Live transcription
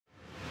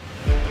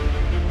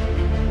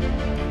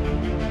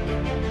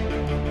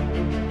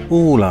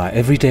All our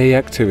everyday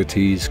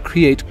activities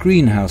create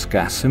greenhouse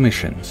gas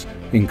emissions,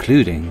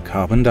 including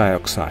carbon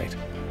dioxide.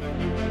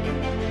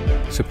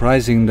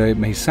 Surprising though it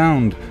may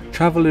sound,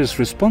 travel is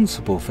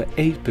responsible for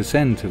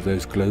 8% of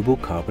those global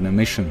carbon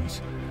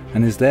emissions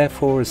and is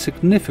therefore a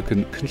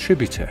significant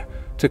contributor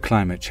to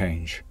climate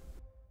change.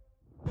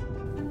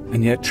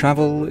 And yet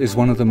travel is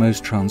one of the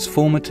most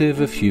transformative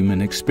of human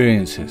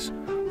experiences,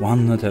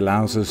 one that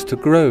allows us to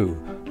grow,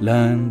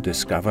 learn,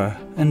 discover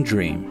and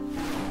dream.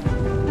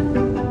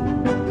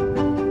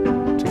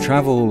 To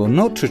travel or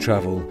not to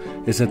travel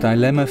is a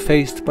dilemma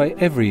faced by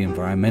every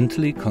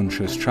environmentally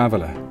conscious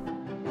traveller.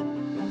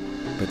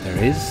 But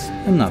there is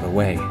another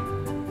way.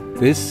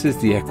 This is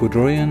the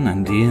Ecuadorian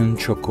Andean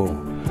Chocó,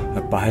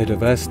 a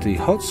biodiversity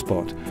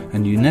hotspot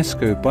and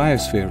UNESCO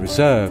Biosphere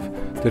Reserve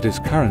that is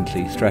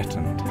currently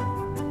threatened.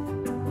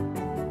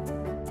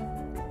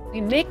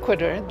 In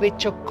Ecuador, the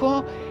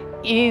Chocó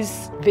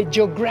is the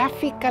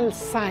geographical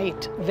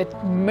site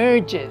that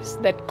merges,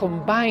 that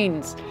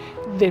combines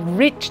the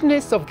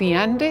richness of the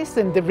Andes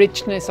and the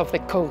richness of the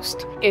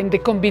coast. And the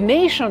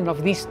combination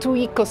of these two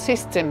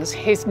ecosystems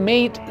has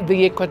made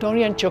the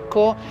Ecuadorian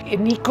Chocó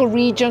an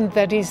ecoregion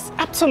that is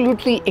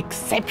absolutely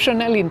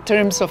exceptional in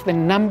terms of the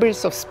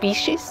numbers of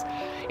species,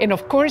 and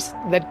of course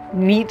that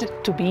need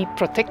to be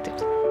protected.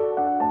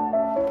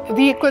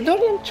 The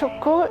Ecuadorian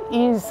Chocó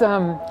is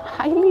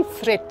highly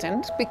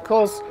threatened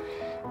because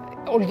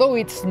although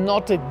it's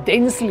not a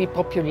densely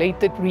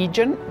populated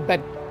region, but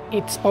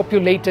it's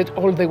populated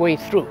all the way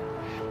through.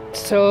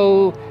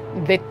 So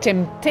the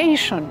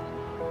temptation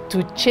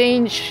to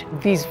change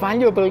this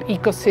valuable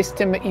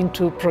ecosystem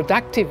into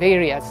productive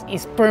areas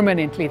is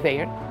permanently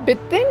there. But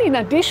then in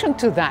addition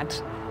to that,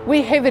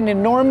 we have an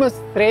enormous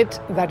threat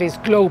that is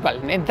global,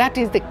 and that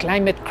is the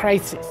climate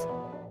crisis.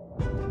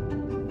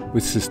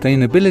 With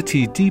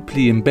sustainability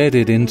deeply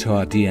embedded into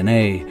our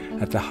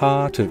DNA, at the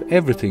heart of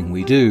everything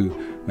we do,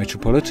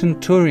 Metropolitan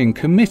Touring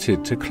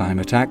committed to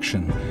climate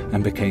action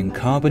and became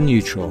carbon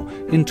neutral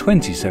in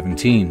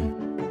 2017.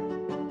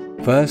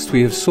 First,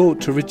 we have sought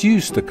to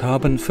reduce the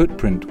carbon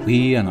footprint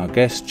we and our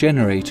guests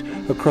generate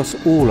across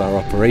all our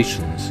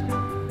operations,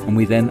 and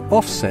we then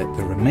offset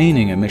the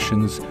remaining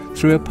emissions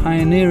through a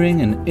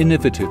pioneering and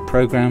innovative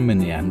program in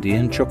the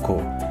Andean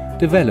Chocó,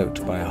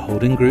 developed by a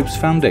holding group's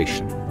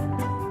foundation.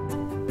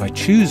 By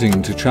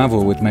choosing to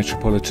travel with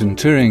Metropolitan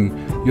Touring,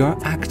 you are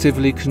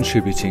actively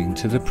contributing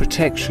to the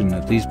protection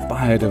of these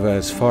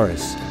biodiverse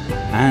forests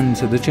and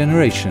to the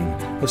generation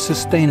of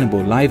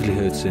sustainable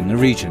livelihoods in the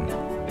region.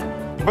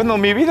 Bueno,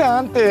 mi vida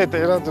antes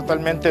era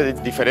totalmente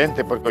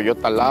diferente porque yo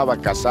talaba,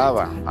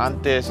 cazaba.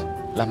 Antes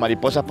las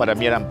mariposas para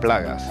mí eran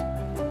plagas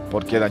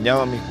porque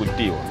dañaban mis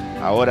cultivos.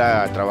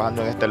 Ahora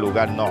trabajando en este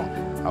lugar no.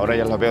 Ahora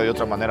ya las veo de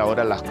otra manera,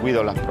 ahora las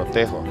cuido, las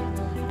protejo.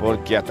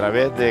 Porque a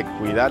través de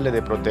cuidarle,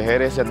 de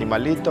proteger ese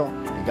animalito,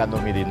 gano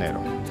mi dinero.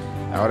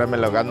 Ahora me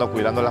lo gano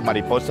cuidando las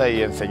mariposas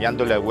y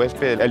enseñándole al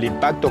huésped el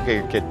impacto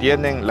que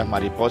tienen las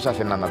mariposas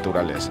en la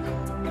naturaleza.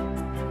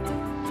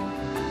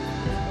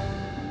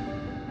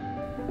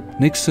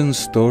 Nixon's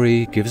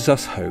story gives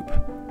us hope,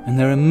 and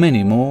there are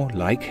many more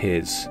like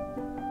his.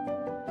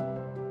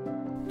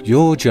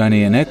 Your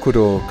journey in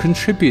Ecuador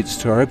contributes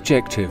to our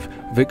objective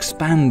of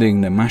expanding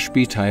the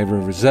Mashpi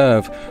Taiba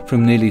Reserve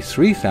from nearly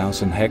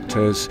 3,000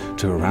 hectares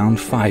to around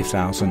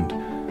 5,000,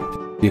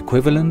 the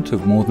equivalent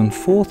of more than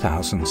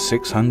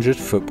 4,600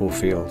 football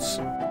fields.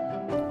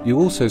 You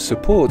also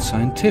support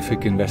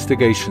scientific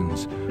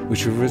investigations,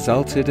 which have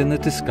resulted in the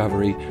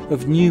discovery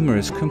of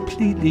numerous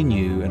completely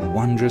new and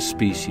wondrous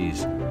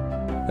species,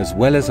 as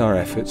well as our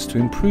efforts to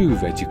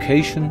improve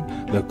education,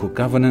 local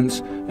governance,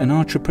 and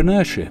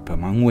entrepreneurship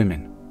among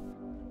women.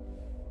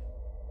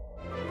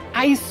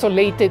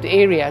 Isolated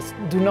areas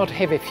do not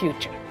have a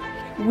future.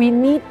 We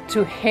need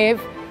to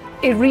have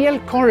a real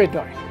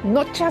corridor,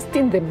 not just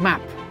in the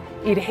map.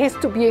 It has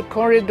to be a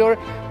corridor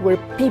where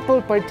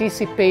people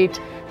participate,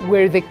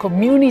 where the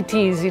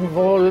community is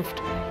involved,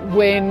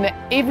 when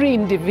every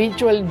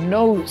individual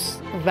knows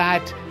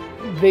that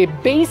the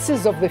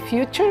basis of the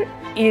future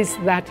is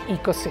that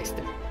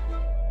ecosystem.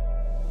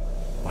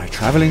 By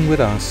travelling with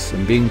us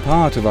and being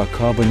part of our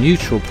carbon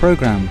neutral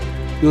programme,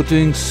 you're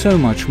doing so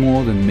much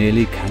more than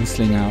merely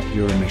cancelling out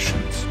your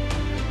emissions.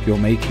 You're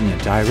making a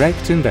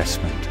direct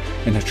investment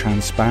in a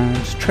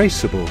transparent,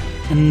 traceable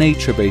and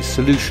nature-based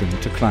solution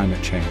to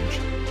climate change.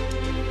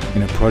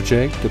 In a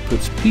project that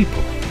puts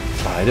people,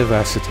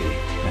 biodiversity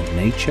and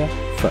nature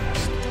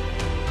first.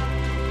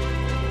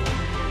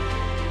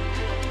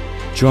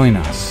 Join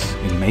us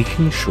in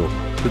making sure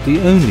that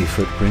the only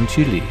footprint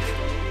you leave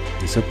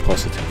is a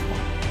positive one.